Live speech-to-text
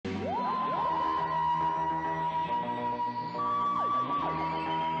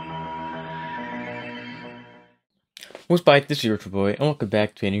What's by this is Virtual Boy, and welcome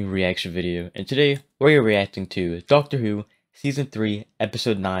back to a new reaction video. And today we're reacting to Doctor Who Season 3,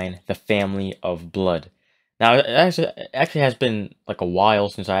 Episode 9, The Family of Blood. Now, it actually has been like a while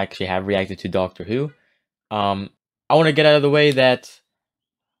since I actually have reacted to Doctor Who. I want to get out of the way that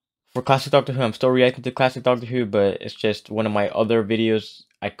for Classic Doctor Who, I'm still reacting to Classic Doctor Who, but it's just one of my other videos,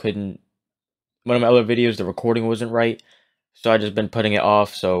 the recording wasn't right, so I just been putting it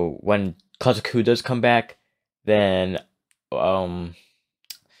off. So when Classic Who does come back, then then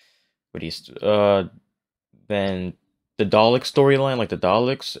the Dalek storyline, like the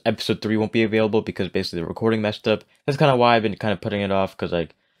Daleks, episode 3 won't be available because basically the recording messed up. That's kind of why I've been kind of putting it off, because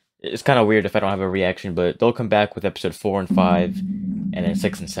like it's kind of weird if I don't have a reaction, but they'll come back with episode 4 and 5 and then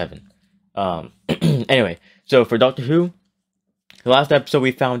 6 and 7. Anyway, so for Doctor Who, the last episode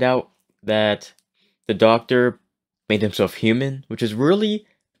we found out that the Doctor made himself human, which is really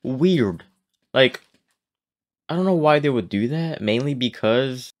weird. Like, I don't know why they would do that. Mainly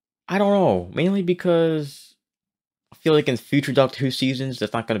because I feel like in future Doctor Who seasons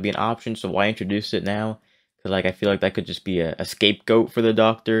that's not going to be an option. So why introduce it now? Because like I feel like that could just be a scapegoat for the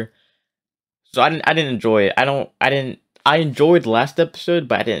Doctor. So I didn't enjoy it. I enjoyed the last episode,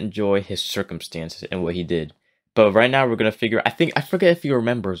 but I didn't enjoy his circumstances and what he did. But right now we're gonna figure. I forget if he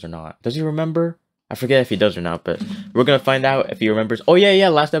remembers or not. Does he remember? I forget if he does or not. But we're gonna find out if he remembers. Oh yeah.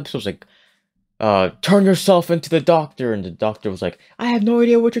 Last episode was like, turn yourself into the Doctor, and the Doctor was like, I have no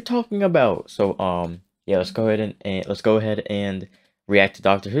idea what you're talking about. So yeah, let's go ahead and react to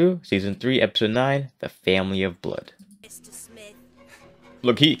Doctor Who Season 3, Episode 9, The Family of Blood. Mr. Smith.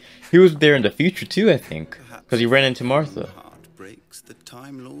 Look, he was there in the future too, I think, because he ran into Martha. Heart breaks, the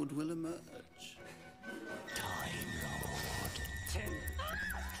Time Lord will emerge. Time Lord.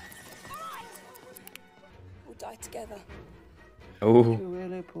 We'll die together. Oh. You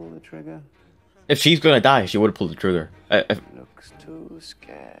really pull the trigger? If she's gonna die, she would have pulled the trigger. Looks too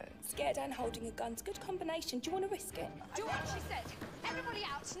scared. Scared and holding a gun's a good combination. Do you want to risk it? Do what she said. Everybody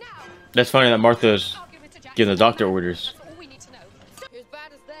out now. That's funny that Martha's giving the Doctor orders. That's all we need to know. As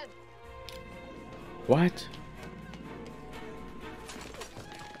bad as then. What?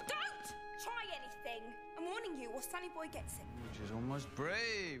 Don't try anything. I'm warning you, or Sunny Boy gets it. Which is almost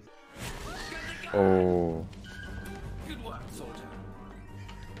brave. Oh. Good work, soldier.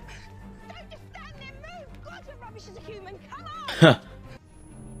 Don't just stand there, move. God, you're rubbish as a human. Come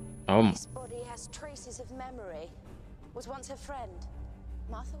on. This body has traces of memory. Was once her friend.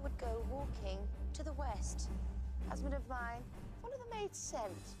 Martha would go walking to the west. Husband of mine, follow the maid's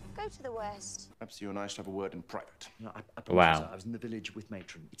scent. Go to the west. Perhaps you and I should have a word in private. No, I Wow. Sir. I was in the village with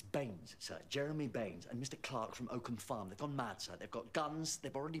matron. It's Baines, sir. Jeremy Baines and Mr. Clark from Oakham Farm. They've gone mad, sir. They've got guns.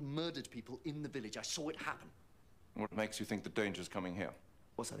 They've already murdered people in the village. I saw it happen. What makes you think the danger's coming here?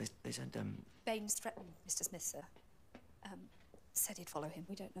 Well, sir, they said, Baines threatened Mr. Smith, sir. Said he'd follow him.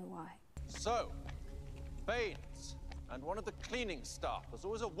 We don't know why. So, Baines and one of the cleaning staff. There's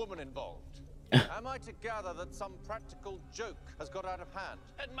always a woman involved. Am I to gather that some practical joke has got out of hand?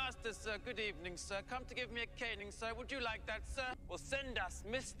 Headmaster, sir, good evening, sir. Come to give me a caning, sir. Would you like that, sir? Well, send us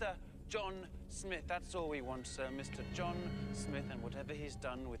Mr. John Smith. That's all we want, sir. Mr. John Smith and whatever he's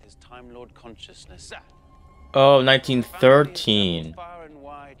done with his Time Lord consciousness, sir. Oh, 1913. Far and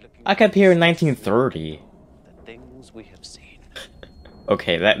wide, looking I kept hearing 1930. the things we have seen.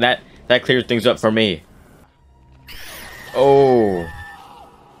 Okay, that clears things up for me. Oh.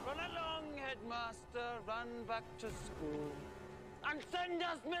 Run along, Headmaster. Run back to school. And send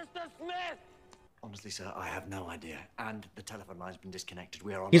us Mr. Smith! honestly, sir, I have no idea. And the telephone line's been disconnected.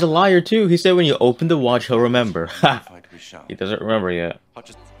 We are on. He's a liar too. He said when you open the watch, he'll remember. Ha! We shall. He doesn't remember yet.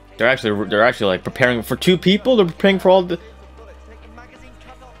 They're actually like preparing for 2 people. They're preparing for all the.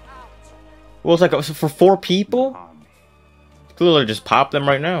 Well, it's like for 4 people. Clearly, just pop them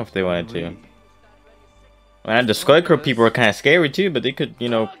right now if they wanted to. And the Scarecrow people are kind of scary too, but they could, you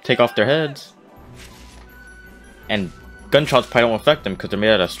know, take off their heads. And gunshots probably don't affect them because they're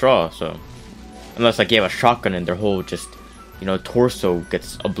made out of straw. So, unless like you have a shotgun and their whole just, you know, torso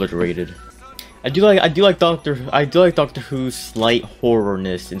gets obliterated. I do like Doctor Who's slight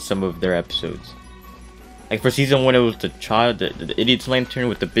horrorness in some of their episodes. Like for season 1, it was the child, the idiot's lantern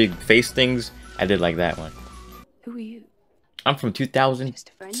with the big face things. I did like that one. Who are you? I'm from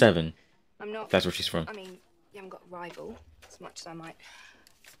 2007. I'm not. That's where she's from. I mean, you haven't got a rival as much as I might.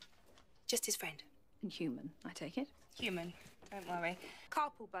 Just his friend. And human, I take it. Human, don't worry.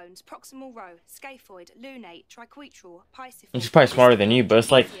 Carpal bones, proximal row, scaphoid, lunate, triquetral, pisciform. And she's probably smarter than you, but it's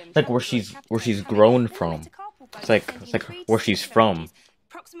like where she's grown from. It's like where she's from.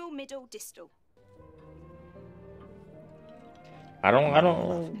 Proximal, middle, distal. I don't.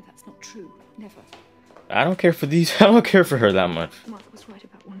 No, that's not true. Never. I don't care for these. I don't care for her that much. Mother was right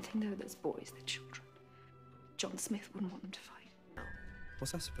about one thing though, there's boys, they're children. John Smith wouldn't want them to fight.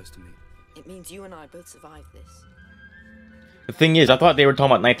 What's that supposed to mean? It means you and I both survived this. The thing is, I thought they were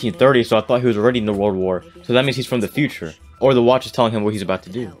talking about 1930, so I thought he was already in the World War. So that means he's from the future. Or the watch is telling him what he's about to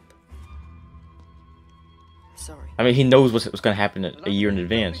do. Sorry. I mean, he knows what's going to happen a year in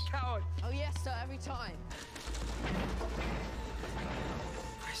advance. Oh yes, sir, every time.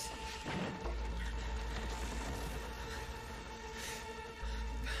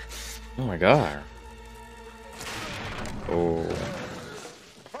 Oh my god. Oh.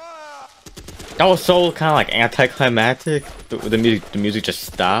 That was so kind of like anticlimactic. The music just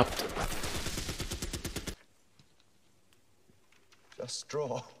stopped. Just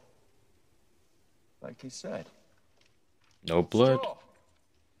straw. Like he said. No blood. Straw.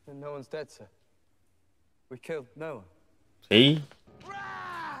 And no one's dead, sir. We killed no one. See?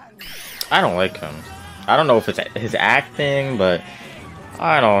 I don't like him. I don't know if it's his acting, but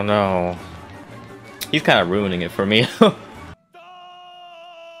I don't know. He's kind of ruining it for me.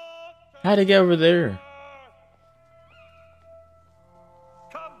 How'd he get over there?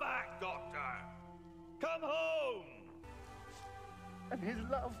 Come back, Doctor. Come home. And his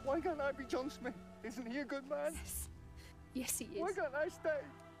love, why can't I be John Smith? Isn't he a good man? Yes, he is. Why can't I stay?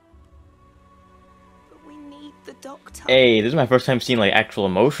 But we need the doctor. Hey, this is my first time seeing like actual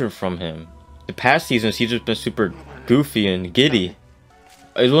emotion from him. The past seasons, he's just been super goofy and giddy.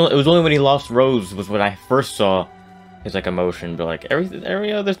 It was only when he lost Rose was when I first saw his like emotion, but like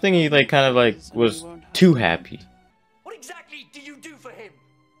every other thing he like kind of like was too happy. What exactly do you do for him?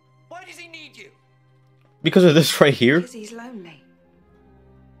 Why does he need you? Because of this right here. Because he's lonely.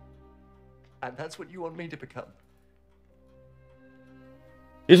 And that's what you want me to become.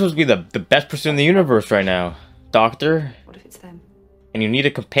 You're supposed to be the best person in the universe right now, Doctor. What if it's them? And you need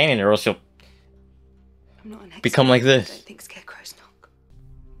a companion, or else you'll I'm not an expert. become like I this. don't think scarecrows knock.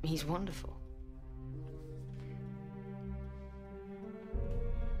 He's wonderful.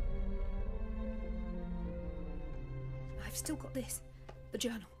 I've still got this. The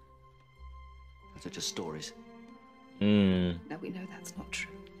journal. Those are just stories. Hmm. No, we know that's not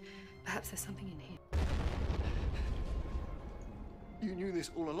true. Perhaps there's something in here. You knew this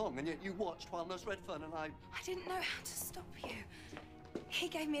all along, and yet you watched while Nurse Redfern and I didn't know how to stop you. He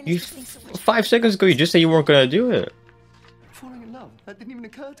gave me a You little thing to watch. 5 seconds ago, you just said you weren't gonna do it. falling in love. That didn't even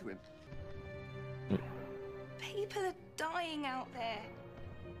occur to him. People are dying out there.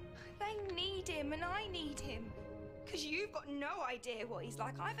 They need him and I need him. Because you've got no idea what he's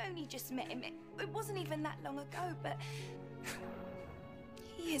like. I've only just met him. It wasn't even that long ago, but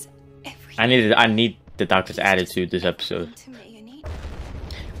he is everything. I need the Doctor's attitude this episode. To me, and he...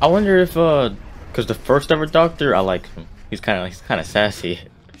 I wonder if because the first ever Doctor, I like him. He's kind of sassy.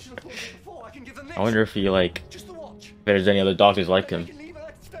 I wonder if he like if there's any other Doctors like him. You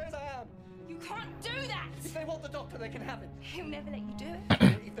can't do that. If they want the Doctor, they can have it. He'll never let you do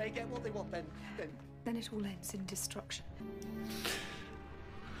it. If they get what they want, then it all ends in destruction.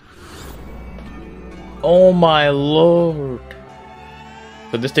 Oh my lord!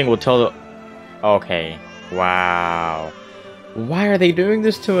 So this thing will tell the. Okay. Wow. Why are they doing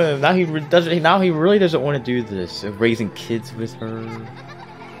this to him? Now he doesn't. Now he really doesn't want to do this. Raising kids with her.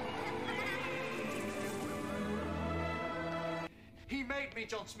 He made me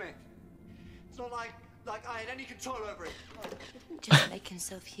John Smith. It's not like I had any control over it. He didn't just make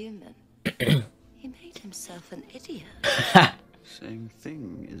himself human. He made himself an idiot. Same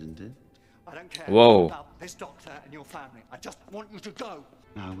thing, isn't it? I don't care Whoa. about this Doctor and your family. I just want you to go.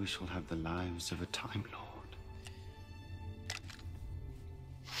 Now we shall have the lives of a Time Lord.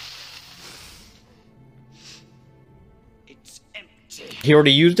 It's empty. He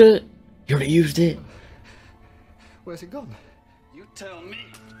already used it. He already used it. Where's it gone? You tell me.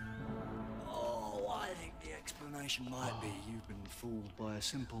 Oh, I think the explanation might be you've been fooled by a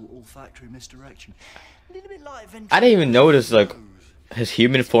simple olfactory misdirection. A little bit like I didn't even notice like his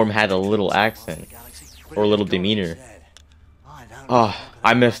human form had a little accent or a little demeanor. Oh,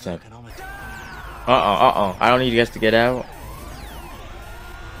 I missed him. I don't need you guys to get out.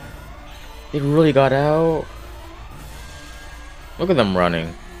 They really got out. Look at them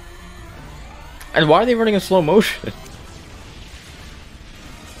running. And why are they running in slow motion?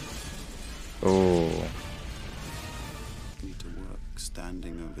 Oh. Need to work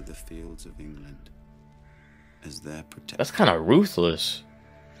standing over the fields of England as their protector. That's kind of ruthless.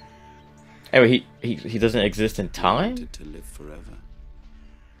 Anyway, he doesn't exist in time? Wanted to live forever.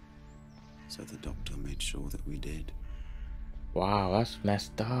 So the Doctor made sure that we did. Wow, that's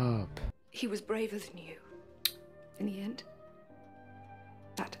messed up. He was braver than you. In the end.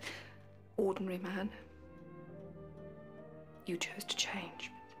 That ordinary man You chose to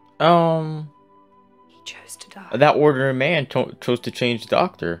change. He chose to die. That ordinary man chose to change the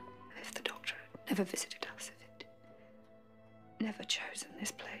doctor. If the doctor had never visited us, if it never chosen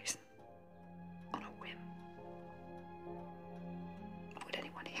this place on a whim, would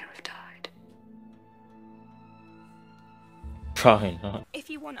anyone here have died? Probably not. If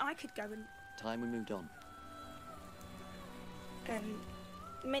you want, I could go and... Time we moved on.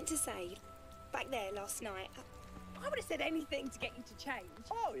 Meant to say, back there last night, I would have said anything to get you to change.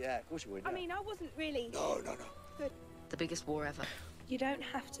 Oh, yeah, of course you would. I mean, I wasn't really... No. Good. The biggest war ever. You don't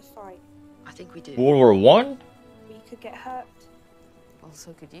have to fight. I think we do. World War One? But you could get hurt. Well,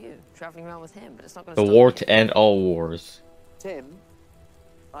 so could you. Traveling around with him, but it's not going The to war to end all wars. Tim,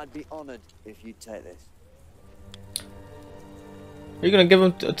 I'd be honoured if you'd take this. Are you gonna give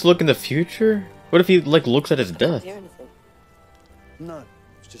him to look in the future? What if he like looks at his death? No,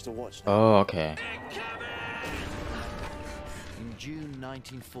 it's just a watch. Oh, okay. In June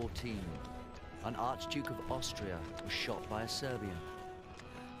 1914, an Archduke of Austria was shot by a Serbian.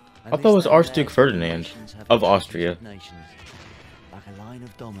 I thought it was Archduke Ferdinand of Austria. Nations, like a line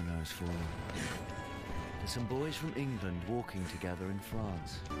of dominoes falling. There's some boys from England walking together in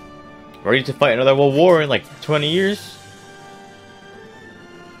France. Ready to fight another world war in like 20 years?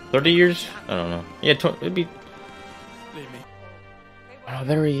 30 years? I don't know. Yeah, it'd be... Oh,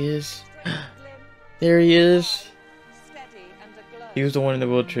 there he is. There he is. He was the one in the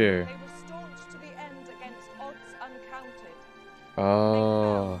wheelchair.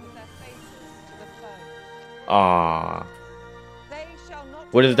 Oh. Ah.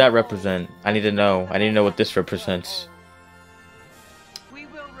 What does that represent? I need to know. I need to know what this represents.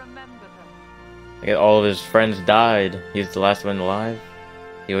 I guess all of his friends died. He's the last one alive.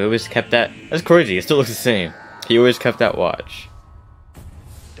 He always kept that. That's crazy. It still looks the same. He always kept that watch.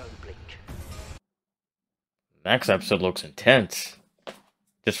 Next episode looks intense.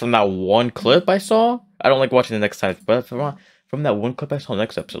 Just from that one clip I saw. I don't like watching the next time, but from that one clip I saw, the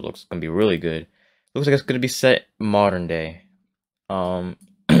next episode looks gonna be really good. Looks like it's gonna be set modern day.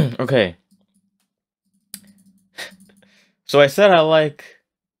 Okay. So I said I like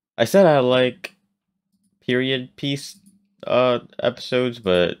period piece episodes,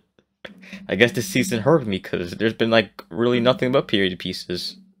 but I guess this season hurt me because there's been like really nothing but period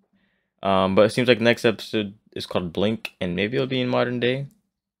pieces. But it seems like next episode is called Blink, and maybe it'll be in modern day.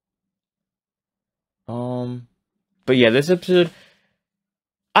 But yeah, this episode,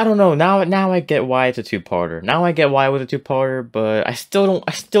 I don't know. Now I get why it's a two-parter. Now I get why it was a two-parter, but I still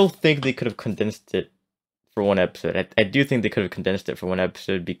think they could have condensed it for one episode. I do think they could have condensed it for one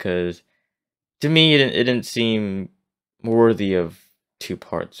episode because to me it didn't seem worthy of two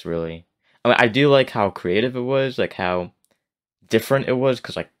parts, really. I mean, I do like how creative it was, like how different it was,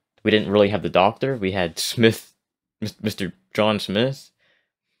 because like we didn't really have the doctor. We had Smith, Mr. John Smith,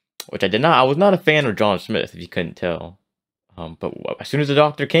 which I was not a fan of John Smith, if you couldn't tell. But as soon as the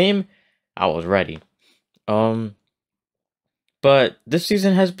doctor came, I was ready. But this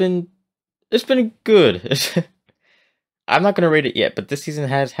season it's been good. I'm not gonna rate it yet, but this season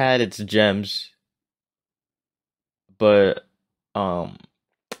has had its gems. But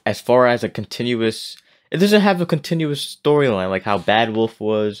as far as it doesn't have a continuous storyline like how Bad Wolf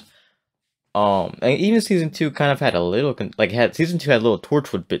was. And even season 2 kind of had a little season 2 had little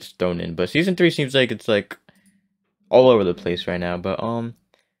Torchwood bits thrown in, but season 3 seems like it's like all over the place right now. But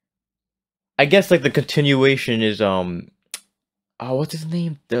I guess like the continuation is what's his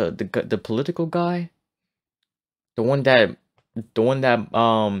name? The political guy, the one that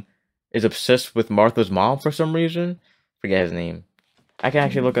is obsessed with Martha's mom for some reason. Forget his name. I can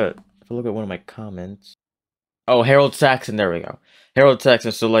actually look at one of my comments. Oh, Harold Saxon, there we go. Harold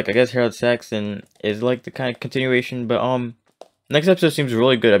Saxon, so like I guess Harold Saxon is like the kind of continuation, but next episode seems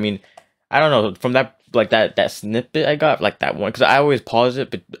really good. I mean, I don't know, from that snippet I got, like that one, because I always pause it,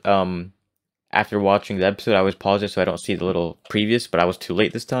 but after watching the episode I always pause it so I don't see the little previous, but I was too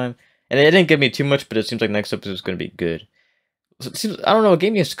late this time. And it didn't give me too much, but it seems like next episode is gonna be good. So it seems, I don't know, it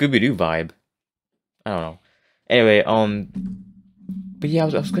gave me a Scooby-Doo vibe. I don't know. Anyway, but yeah, I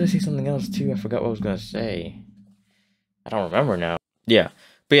was gonna say something else too. I forgot what I was gonna say. I don't remember now. Yeah.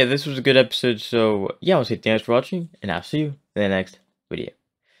 But yeah, this was a good episode. So yeah, I want to say thanks for watching, and I'll see you in the next video.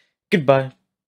 Goodbye.